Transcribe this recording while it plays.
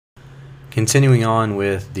Continuing on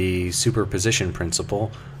with the superposition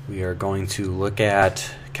principle, we are going to look at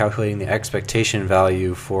calculating the expectation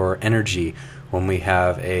value for energy when we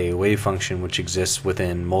have a wave function which exists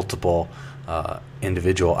within multiple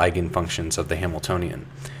individual eigenfunctions of the Hamiltonian.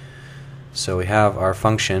 So we have our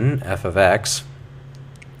function f of x,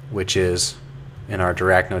 which is, in our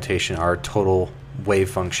Dirac notation, our total wave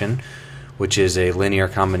function, which is a linear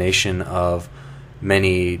combination of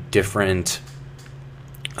many different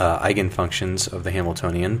eigenfunctions of the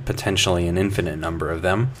Hamiltonian, potentially an infinite number of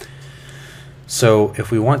them. So if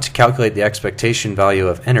we want to calculate the expectation value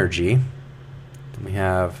of energy, then we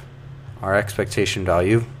have our expectation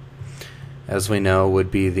value, as we know, would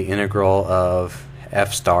be the integral of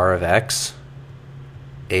f star of x,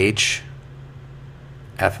 h,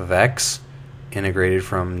 f of x, integrated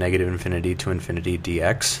from negative infinity to infinity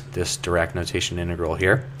dx, this Dirac notation integral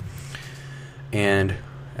here. And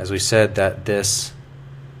as we said, that this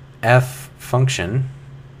f function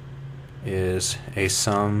is a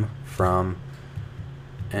sum from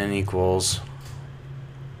n equals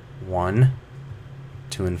 1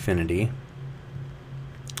 to infinity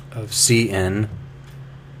of Cn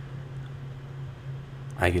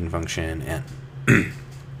eigenfunction n.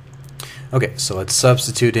 Okay, so let's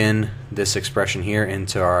substitute in this expression here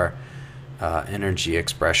into our energy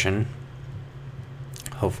expression.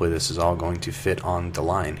 Hopefully this is all going to fit on the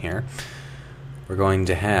line here. We're going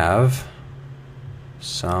to have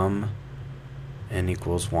sum n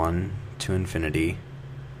equals 1 to infinity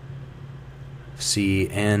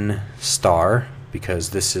Cn star, because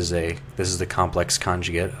this is the complex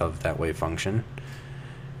conjugate of that wave function,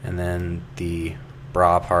 and then the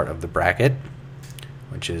bra part of the bracket,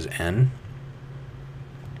 which is n,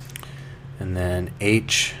 and then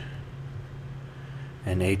h,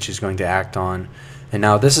 and h is going to act on, and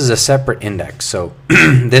now this is a separate index, so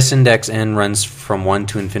this index n runs from 1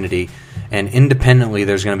 to infinity, and independently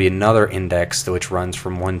there's going to be another index which runs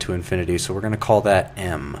from 1 to infinity, so we're going to call that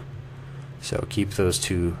m. So keep those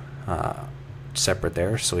two separate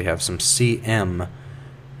there. So we have some Cm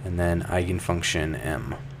and then eigenfunction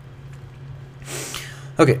m.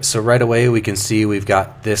 Okay, so right away we can see we've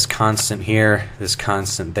got this constant here, this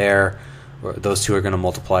constant there. Those two are going to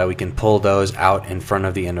multiply. We can pull those out in front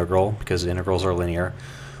of the integral because the integrals are linear.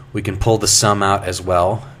 We can pull the sum out as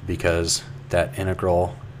well because that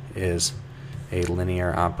integral is a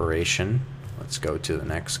linear operation. Let's go to the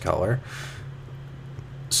next color.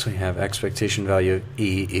 So we have expectation value of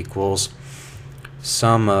E equals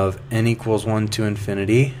sum of n equals 1 to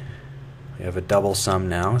infinity. We have a double sum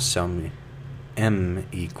now, sum m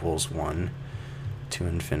equals 1 to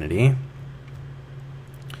infinity.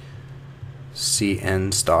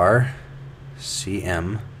 Cn star,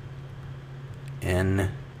 Cm,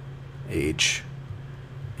 n, h,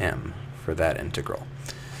 m for that integral.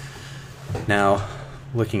 Now,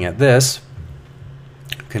 looking at this,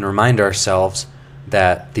 we can remind ourselves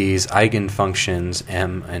that these eigenfunctions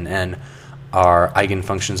m and n are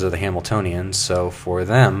eigenfunctions of the Hamiltonian, so for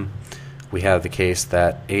them we have the case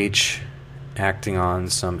that h acting on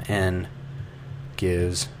some n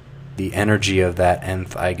gives the energy of that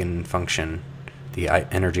nth eigenfunction, the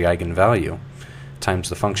energy eigenvalue, times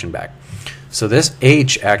the function back. So this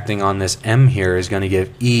h acting on this m here is going to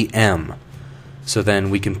give Em. So then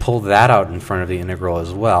we can pull that out in front of the integral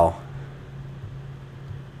as well.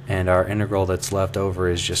 And our integral that's left over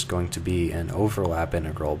is just going to be an overlap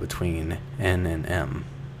integral between n and m.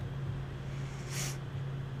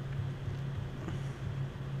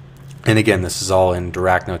 And again, this is all in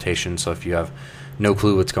Dirac notation, so if you have no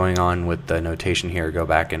clue what's going on with the notation here, go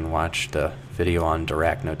back and watch the video on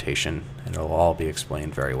Dirac notation. It'll all be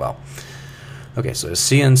explained very well. Okay, so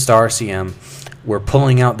Cn star Cm, we're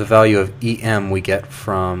pulling out the value of Em we get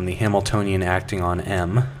from the Hamiltonian acting on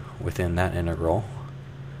m within that integral,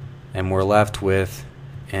 and we're left with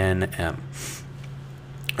Nm.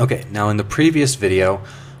 Okay, now in the previous video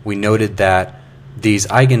we noted that these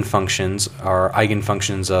eigenfunctions are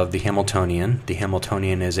eigenfunctions of the Hamiltonian. The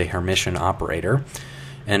Hamiltonian is a Hermitian operator,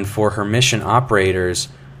 and for Hermitian operators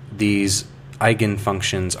these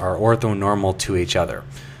eigenfunctions are orthonormal to each other.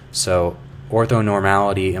 So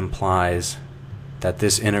orthonormality implies that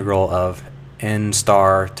this integral of n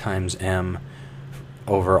star times m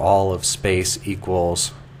over all of space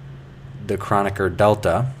equals the Kronecker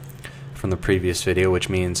delta from the previous video, which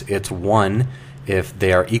means it's 1 if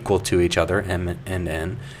they are equal to each other, m and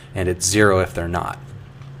n, and it's 0 if they're not.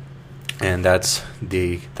 And that's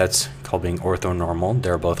called being orthonormal.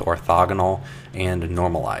 They're both orthogonal and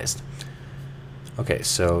normalized. Okay,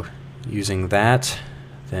 so using that,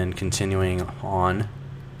 then continuing on,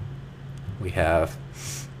 we have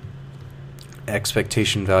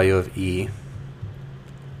expectation value of E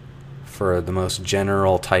for the most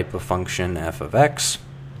general type of function f of x,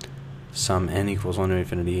 sum n equals 1 to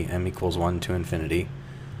infinity, m equals 1 to infinity,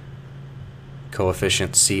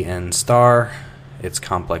 coefficient Cn star, its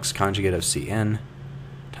complex conjugate of Cn,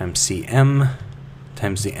 times Cm,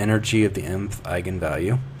 times the energy of the mth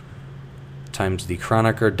eigenvalue, times the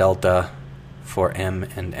Kronecker delta for m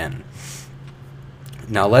and n.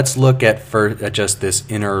 Now let's look at just this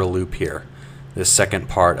inner loop here, this second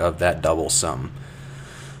part of that double sum.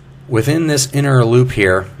 Within this inner loop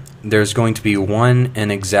here, there's going to be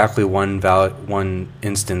exactly one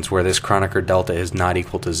instance where this Kronecker delta is not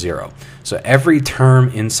equal to 0. So every term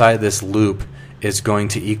inside this loop is going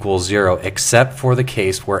to equal 0 except for the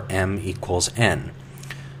case where m equals n.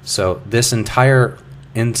 So this entire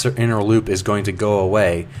inner loop is going to go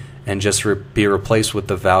away and just be replaced with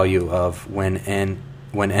the value of when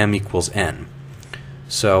m equals n.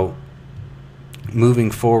 So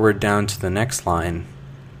moving forward down to the next line,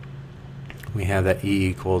 we have that E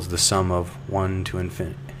equals the sum of 1 to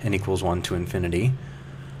infinity, n equals 1 to infinity.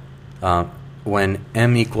 When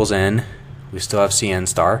m equals n, we still have Cn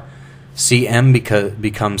star. Cm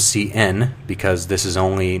becomes Cn because this is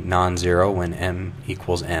only non-zero when m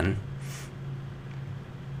equals n.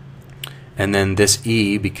 And then this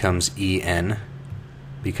E becomes En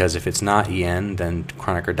because if it's not En, then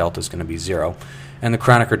Kronecker delta is going to be 0. And the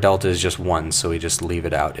Kronecker delta is just 1, so we just leave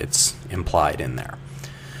it out. It's implied in there.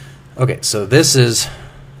 Okay, so this is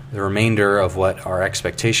the remainder of what our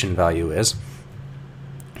expectation value is.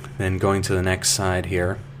 Then going to the next side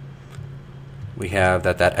here, we have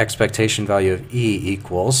that expectation value of E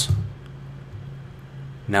equals,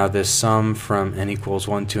 now this sum from n equals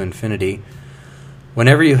 1 to infinity.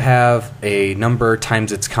 Whenever you have a number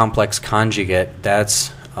times its complex conjugate,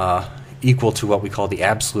 that's equal to what we call the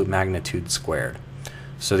absolute magnitude squared.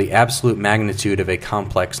 So the absolute magnitude of a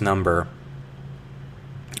complex number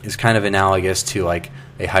is kind of analogous to like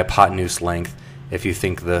a hypotenuse length if you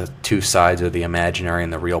think the two sides are the imaginary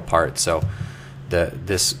and the real part. So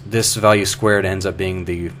this value squared ends up being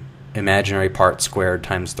the imaginary part squared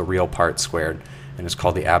times the real part squared, and it's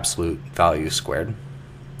called the absolute value squared,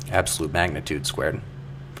 absolute magnitude squared,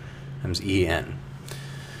 times En.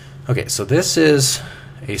 Okay, so this is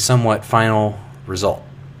a somewhat final result.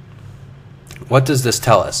 What does this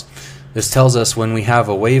tell us? This tells us when we have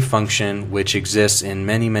a wave function which exists in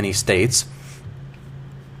many, many states.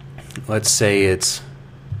 Let's say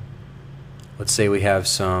we have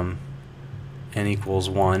some n equals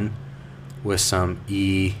 1 with some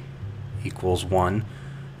E equals 1,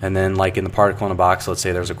 and then like in the particle in a box, let's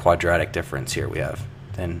say there's a quadratic difference here we have.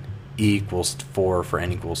 Then E equals 4 for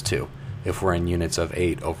n equals 2 if we're in units of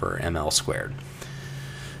 8 over ml squared.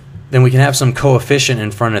 Then we can have some coefficient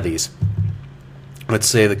in front of these. Let's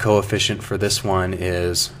say the coefficient for this one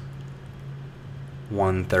is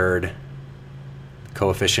 1/3.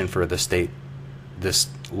 Coefficient for the state, this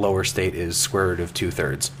lower state, is square root of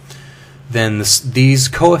 2/3. Then these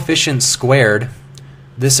coefficients squared,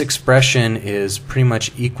 this expression is pretty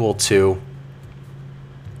much equal to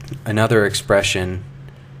another expression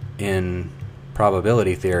in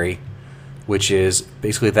probability theory, which is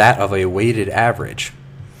basically that of a weighted average.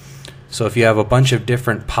 So if you have a bunch of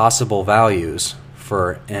different possible values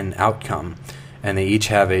for an outcome, and they each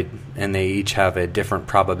have a different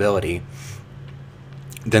probability,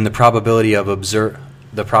 then the probability of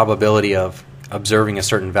observing a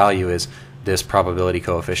certain value is this probability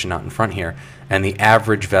coefficient out in front here, and the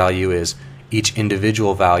average value is each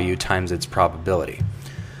individual value times its probability.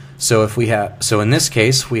 So in this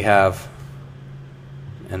case we have,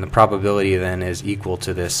 and the probability then is equal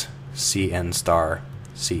to this Cn star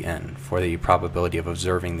Cn for the probability of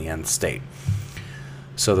observing the nth state.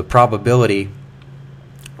 So the probability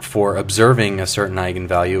for observing a certain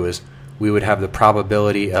eigenvalue is, we would have the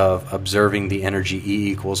probability of observing the energy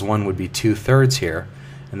E equals 1 would be 2/3 here,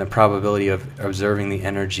 and the probability of observing the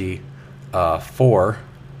energy 4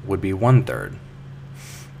 would be 1/3.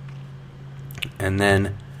 And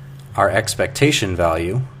then our expectation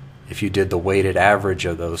value, if you did the weighted average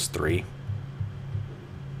of those three,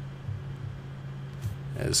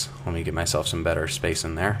 is, let me give myself some better space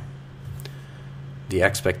in there. The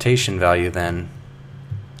expectation value then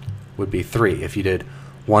would be 3. If you did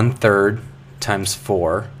 1/3 times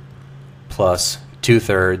 4 plus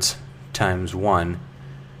 2/3 times 1,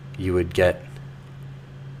 you would get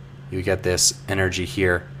this energy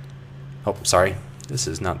here. Oh, sorry, this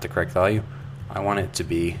is not the correct value. I want it to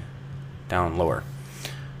be down lower.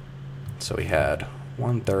 So we had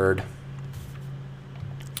 1/3.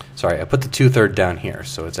 Sorry, I put the 2/3 down here,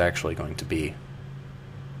 so it's actually going to be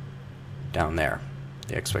down there.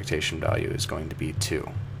 the expectation value is going to be 2.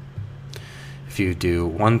 If you do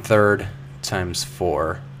 1/3 times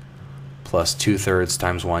 4 plus 2/3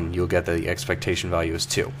 times 1, you'll get that the expectation value is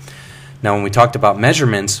 2. Now when we talked about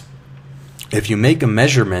measurements, if you make a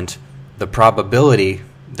measurement, the probability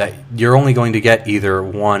that you're only going to get either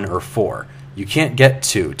 1 or 4. You can't get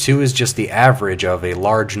 2. 2 is just the average of a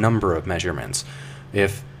large number of measurements.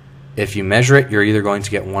 If you measure it, you're either going to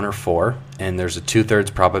get 1 or 4, and there's a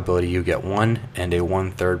 2/3 probability you get 1 and a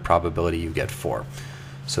 1/3 probability you get 4.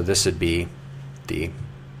 So this would be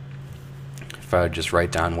if I would just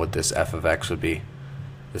write down what this f of x would be,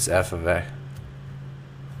 this f of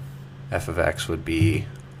x would be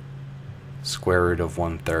square root of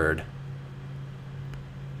 1/3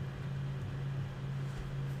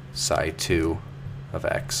 psi 2 of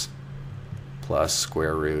x plus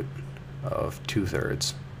square root of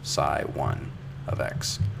 2/3 psi 1 of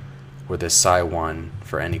x, where this psi 1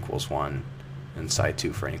 for n equals 1 and psi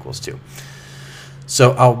 2 for n equals 2.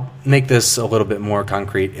 So I'll make this a little bit more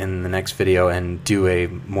concrete in the next video and do a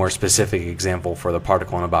more specific example for the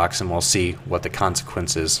particle in a box, and we'll see what the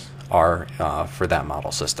consequences are for that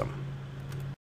model system.